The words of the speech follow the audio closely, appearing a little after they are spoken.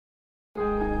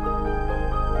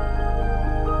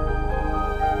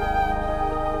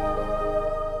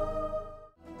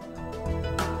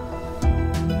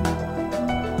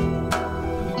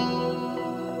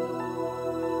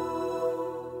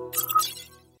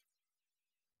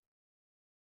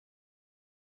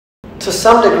To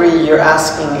some degree, you're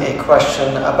asking a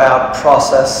question about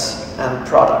process and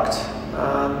product.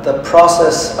 The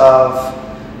process of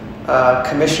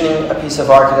commissioning a piece of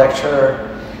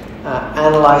architecture,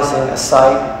 analyzing a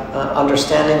site,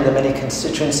 understanding the many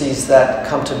constituencies that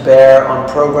come to bear on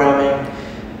programming,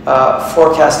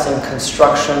 forecasting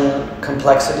construction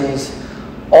complexities,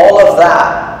 all of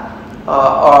that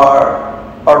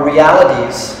are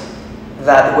realities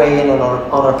that weigh in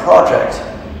on a project,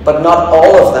 but not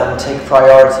all of them take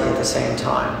priority at the same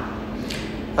time.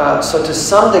 So to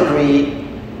some degree,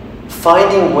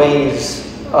 finding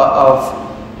ways of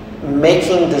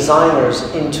making designers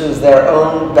into their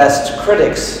own best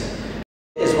critics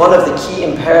is one of the key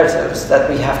imperatives that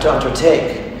we have to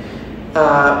undertake,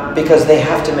 because they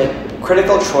have to make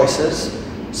critical choices,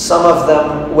 some of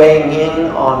them weighing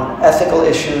in on ethical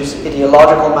issues,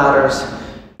 ideological matters.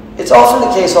 It's often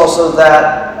the case also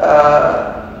that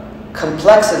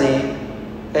complexity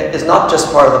is not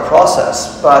just part of the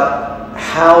process, but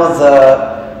how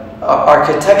the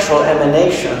architectural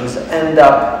emanations end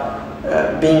up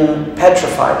being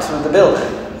petrified through the building.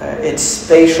 Its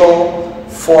spatial,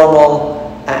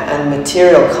 formal, and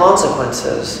material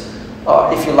consequences,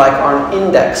 if you like, are an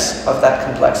index of that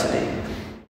complexity.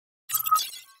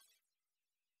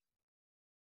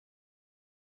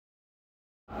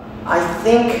 I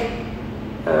think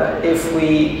if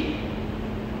we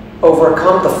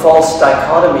overcome the false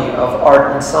dichotomy of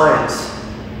art and science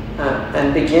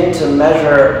and begin to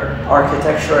measure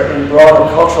architecture in broader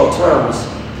cultural terms,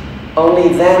 only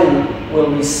then will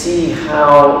we see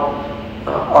how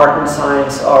art and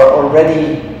science are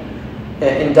already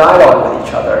in dialogue with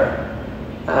each other,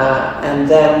 and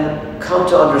then come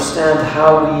to understand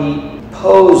how we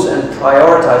pose and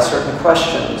prioritize certain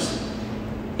questions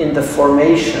in the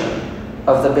formation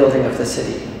of the building of the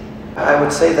city. I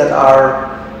would say that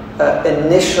our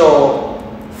initial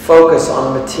focus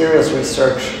on materials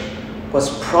research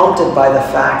was prompted by the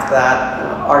fact that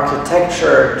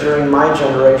architecture during my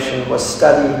generation was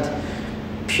studied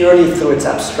purely through its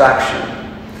abstraction,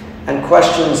 and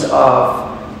questions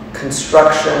of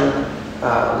construction,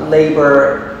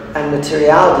 labor, and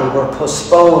materiality were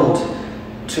postponed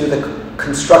to the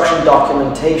construction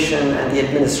documentation and the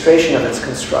administration of its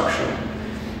construction,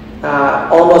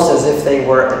 almost as if they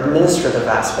were administrative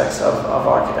aspects of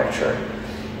architecture.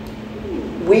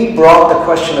 We brought the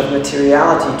question of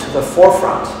materiality to the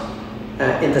forefront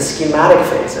in the schematic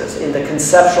phases, in the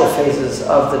conceptual phases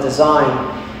of the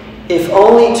design, if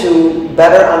only to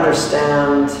better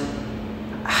understand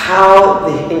how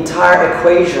the entire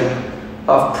equation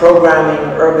of programming,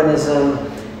 urbanism,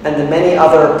 and the many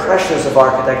other pressures of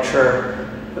architecture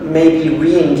may be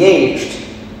re-engaged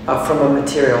from a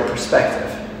material perspective.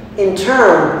 In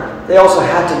turn, they also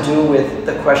had to do with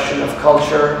the question of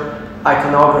culture,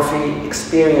 iconography,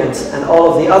 experience, and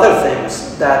all of the other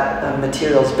things that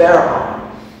materials bear upon.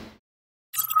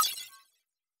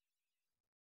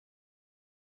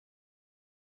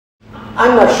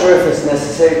 I'm not sure if it's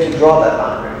necessary to draw that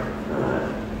boundary.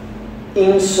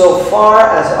 Insofar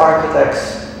as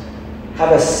architects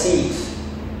have a seat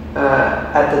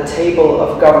at the table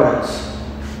of governance,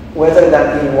 whether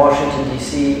that be in Washington,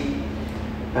 D.C.,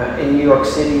 in New York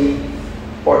City,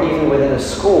 or even within a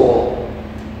school,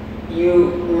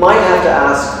 you might have to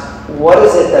ask, what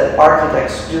is it that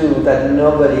architects do that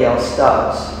nobody else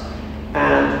does?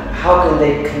 And how can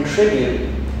they contribute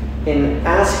in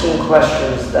asking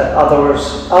questions that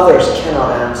others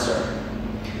cannot answer?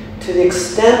 To the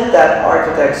extent that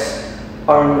architects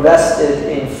are invested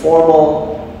in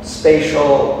formal,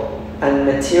 spatial, and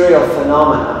material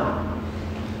phenomena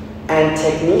and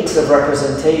techniques of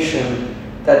representation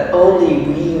that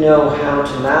only we know how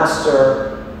to master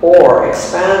or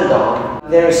expand on,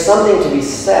 there is something to be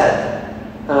said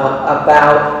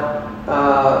about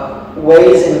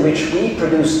ways in which we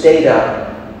produce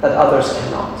data that others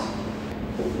cannot.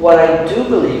 What I do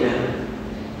believe in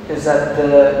is that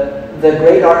the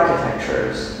great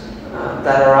architectures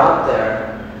that are out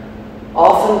there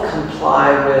often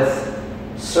comply with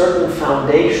certain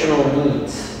foundational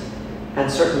needs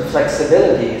and certain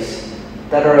flexibilities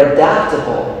that are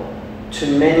adaptable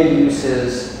to many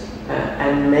uses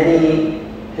and many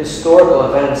historical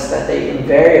events that they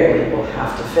invariably will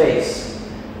have to face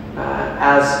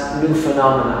as new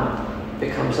phenomena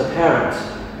becomes apparent.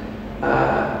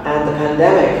 And the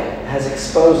pandemic has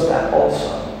exposed that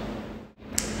also.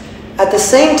 At the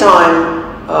same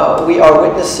time, we are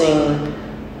witnessing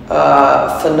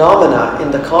phenomena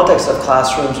in the context of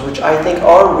classrooms which I think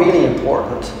are really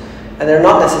important, and they're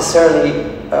not necessarily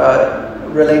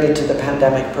related to the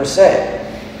pandemic per se.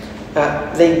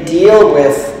 They deal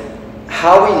with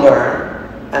how we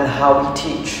learn and how we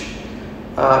teach.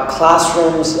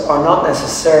 classrooms are not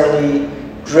necessarily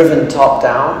driven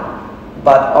top-down,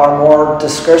 but are more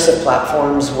discursive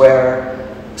platforms where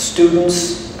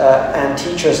students and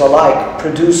teachers alike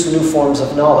produce new forms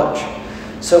of knowledge.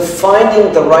 So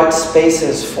finding the right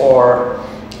spaces for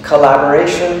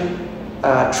collaboration,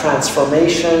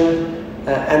 transformation,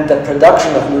 and the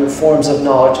production of new forms of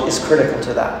knowledge is critical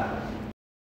to that.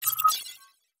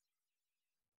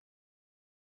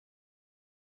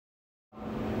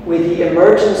 With the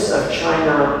emergence of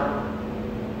China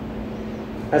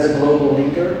as a global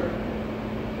leader,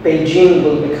 Beijing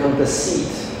will become the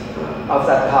seat of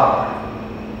that power.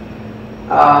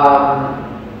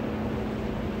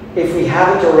 If we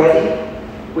haven't already,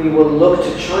 we will look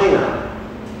to China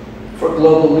for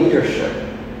global leadership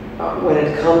when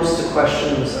it comes to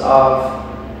questions of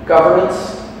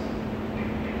governance,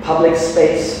 public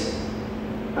space,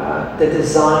 the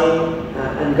design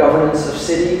and governance of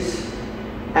cities,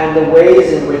 and the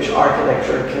ways in which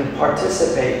architecture can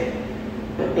participate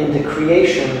in the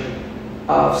creation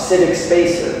of civic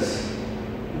spaces,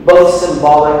 both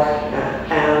symbolic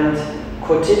and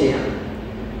quotidian.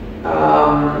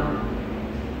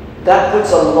 That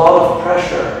puts a lot of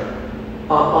pressure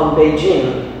on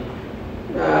Beijing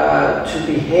to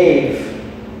behave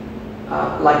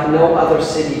like no other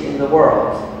city in the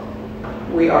world.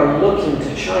 We are looking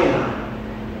to China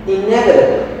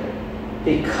inevitably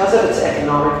because of its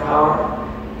economic power,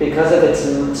 because of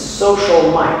its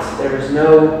social might. There is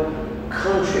no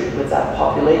country with that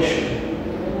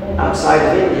population outside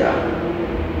of India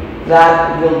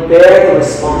that will bear the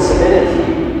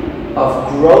responsibility of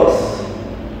growth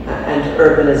and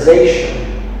urbanization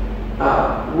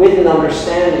with an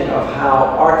understanding of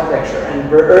how architecture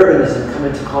and urbanism come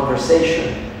into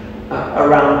conversation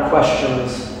around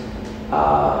questions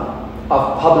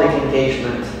of public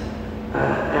engagement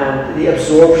and the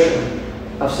absorption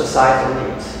of societal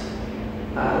needs.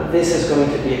 This is going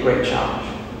to be a great challenge.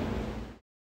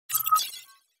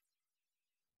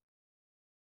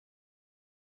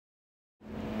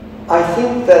 I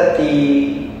think that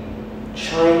the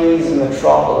Chinese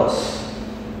metropolis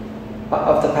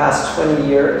of the past 20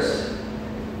 years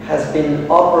has been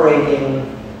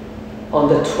operating on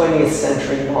the 20th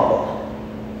century model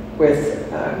with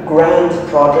grand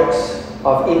projects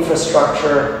of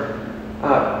infrastructure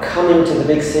coming to the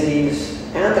big cities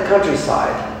and the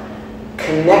countryside,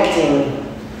 connecting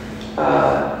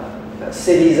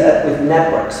cities with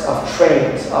networks of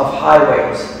trains, of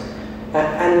highways.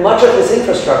 And much of this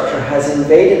infrastructure has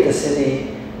invaded the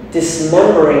city,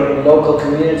 dismembering local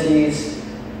communities,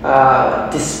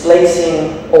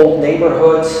 displacing old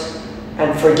neighborhoods,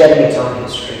 and forgetting its own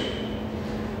history.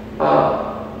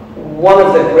 One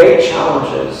of the great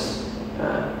challenges,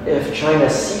 if China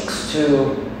seeks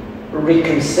to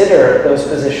reconsider those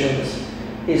positions,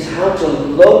 is how to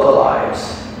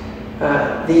localize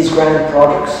these grand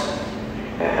projects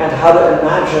and how to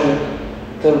imagine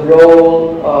the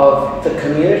role of the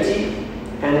community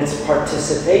and its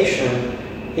participation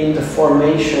in the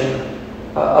formation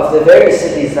of the very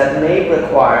cities that may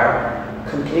require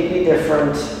completely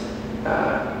different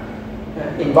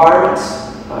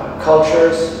environments,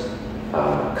 cultures,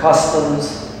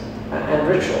 customs, and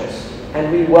rituals.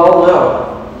 And we well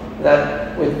know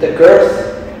that with the girth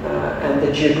and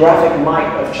the geographic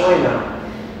might of China,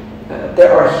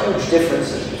 there are huge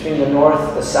differences between the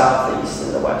north, the south, the east,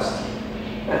 and the west.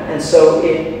 And so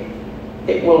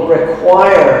it will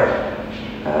require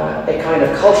a kind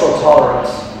of cultural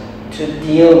tolerance to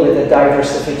deal with the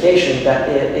diversification that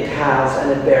it has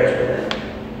and it bears within.